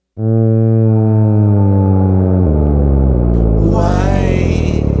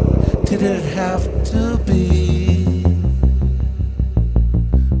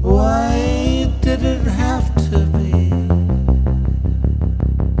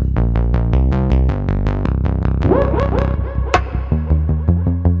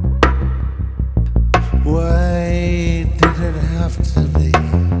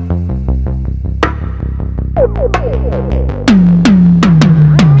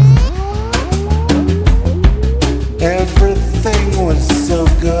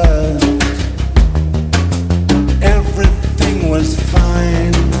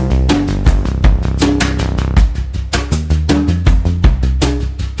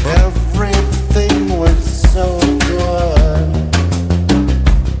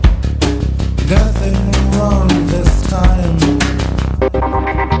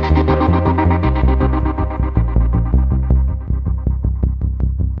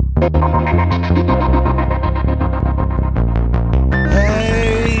I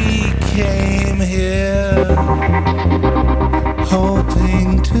came here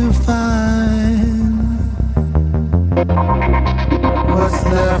hoping to find what's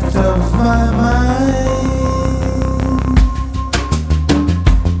left of my mind.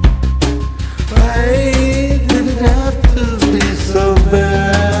 Why did it have to be so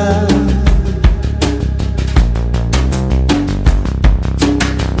bad?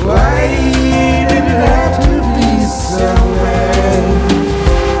 Why did it have to be so bad?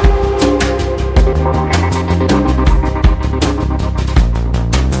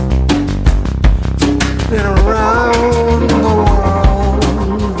 Been around the world,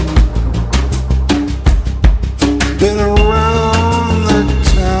 been around the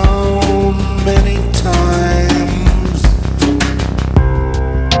town many times.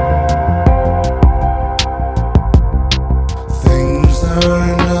 Things are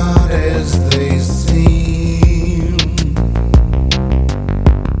not as they seem.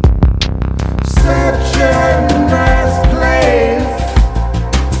 Such a nice place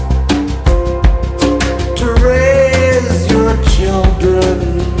to raise your children.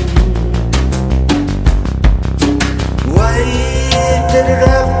 Why did it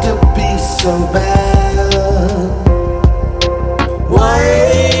have to be so bad? Why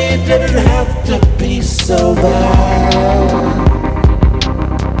did it have to be so bad?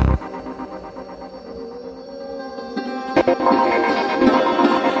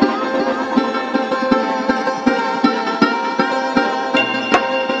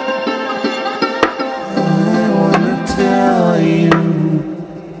 I wanna tell you,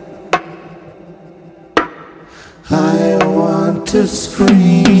 I want to scream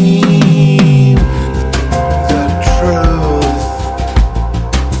the truth,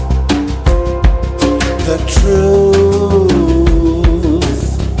 the truth.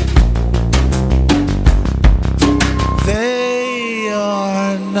 They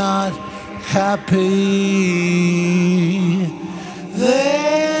are not happy.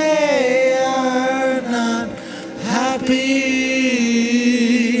 They are not happy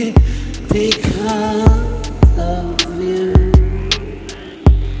because of you.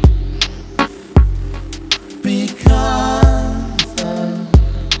 Because of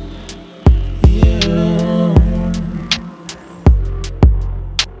you.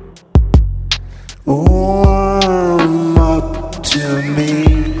 Oh.